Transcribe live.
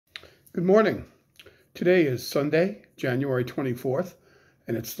Good morning. Today is Sunday, January 24th,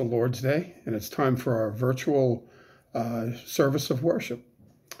 and it's the Lord's Day, and it's time for our virtual service of worship.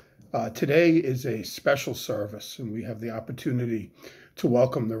 Today is a special service, and we have the opportunity to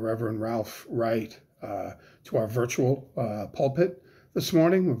welcome the Reverend Ralph Wright to our virtual pulpit this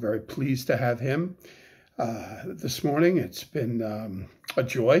morning. We're very pleased to have him this morning. It's been a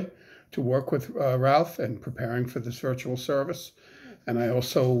joy to work with Ralph and preparing for this virtual service. And I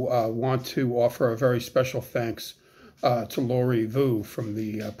also want to offer a very special thanks to Lori Vu from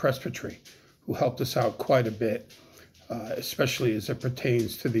the Presbytery, who helped us out quite a bit, especially as it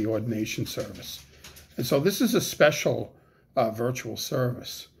pertains to the ordination service. And so this is a special virtual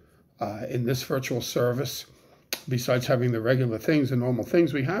service. In this virtual service, besides having the regular things, the normal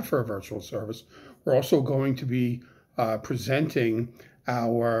things we have for a virtual service, we're also going to be presenting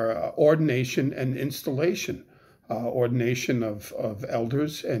our ordination and installation. Ordination of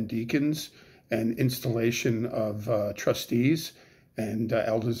elders and deacons, and installation of trustees and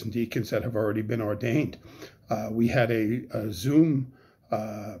elders and deacons that have already been ordained. We had a Zoom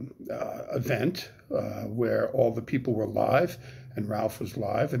event where all the people were live, and Ralph was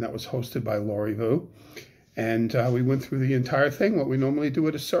live, and that was hosted by Lori Vu. And we went through the entire thing, what we normally do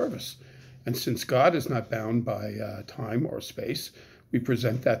at a service. And since God is not bound by time or space, we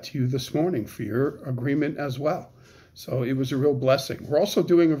present that to you this morning for your agreement as well. So it was a real blessing. We're also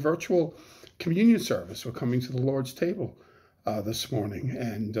doing a virtual communion service. We're coming to the Lord's table this morning,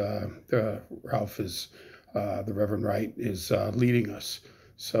 and Ralph is, the Reverend Wright is leading us.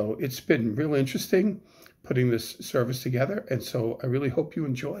 So it's been real interesting putting this service together, and so I really hope you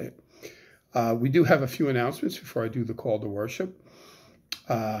enjoy it. We do have a few announcements before I do the call to worship.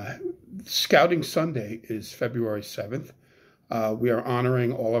 Scouting Sunday is February 7th. We are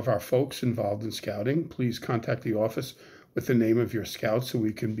honoring all of our folks involved in scouting. Please contact the office with the name of your scout so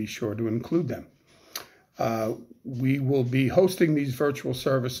we can be sure to include them. We will be hosting these virtual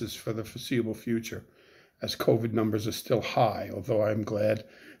services for the foreseeable future, as COVID numbers are still high, although I'm glad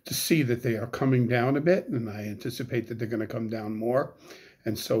to see that they are coming down a bit, and I anticipate that they're going to come down more.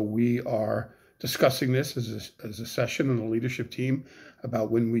 And so we are discussing this as a session in the leadership team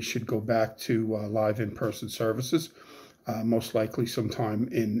about when we should go back to live in-person services. Most likely sometime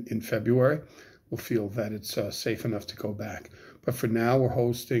in February. We'll feel that it's safe enough to go back. But for now,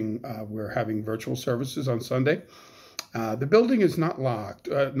 we're having virtual services on Sunday. The building is not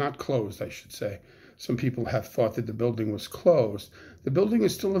closed, I should say. Some people have thought that the building was closed. The building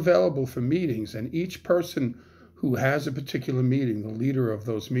is still available for meetings, and each person who has a particular meeting, the leader of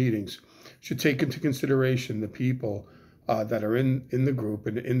those meetings, should take into consideration the people that are in the group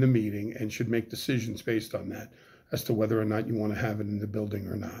and in the meeting, and should make decisions based on that, as to whether or not you want to have it in the building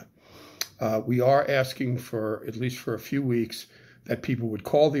or not. We are asking for, at least for a few weeks, that people would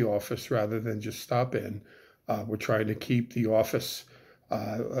call the office rather than just stop in. We're trying to keep the office,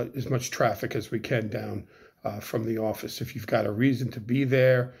 as much traffic as we can down from the office. If you've got a reason to be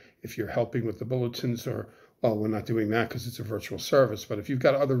there, if you're helping with the bulletins, or, well, we're not doing that because it's a virtual service, but if you've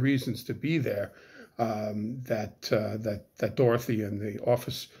got other reasons to be there that Dorothy and the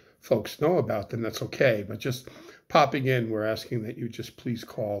office folks know about, then that's okay. But just popping in, we're asking that you just please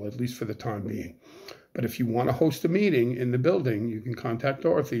call, at least for the time being. But if you want to host a meeting in the building, you can contact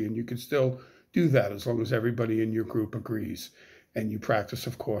Dorothy, and you can still do that as long as everybody in your group agrees. And you practice,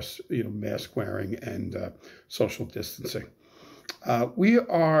 of course, mask wearing and social distancing. We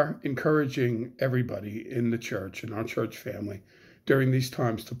are encouraging everybody in the church, in our church family, during these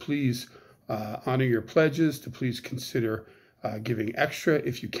times to please honor your pledges, to please consider giving extra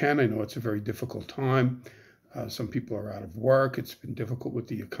if you can. I know it's a very difficult time. Some people are out of work. It's been difficult with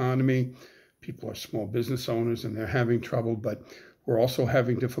the economy. People are small business owners and they're having trouble, but we're also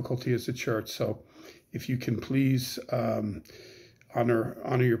having difficulty as a church. So if you can please honor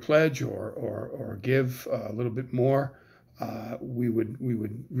your pledge or give a little bit more, we would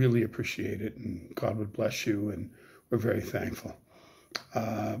really appreciate it, and God would bless you, and we're very thankful.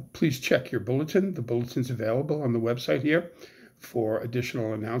 Please check your bulletin. The bulletin's available on the website here for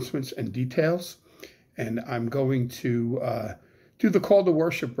additional announcements and details. And I'm going to do the call to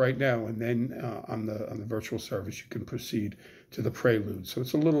worship right now, and then on the virtual service, you can proceed to the prelude. So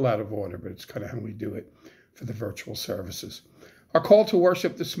it's a little out of order, but it's kind of how we do it for the virtual services. Our call to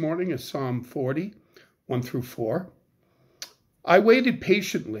worship this morning is Psalm 40, 1 through 4. I waited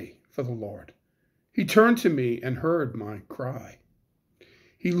patiently for the Lord. He turned to me and heard my cry.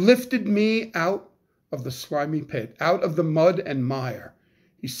 He lifted me out of the slimy pit, out of the mud and mire.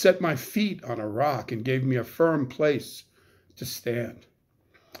 He set my feet on a rock and gave me a firm place to stand.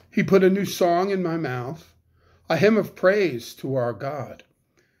 He put a new song in my mouth, a hymn of praise to our God.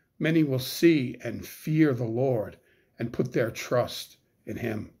 Many will see and fear the Lord and put their trust in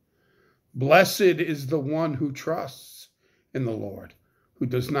him. Blessed is the one who trusts in the Lord, who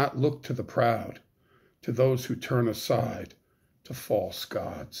does not look to the proud, to those who turn aside to false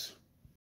gods.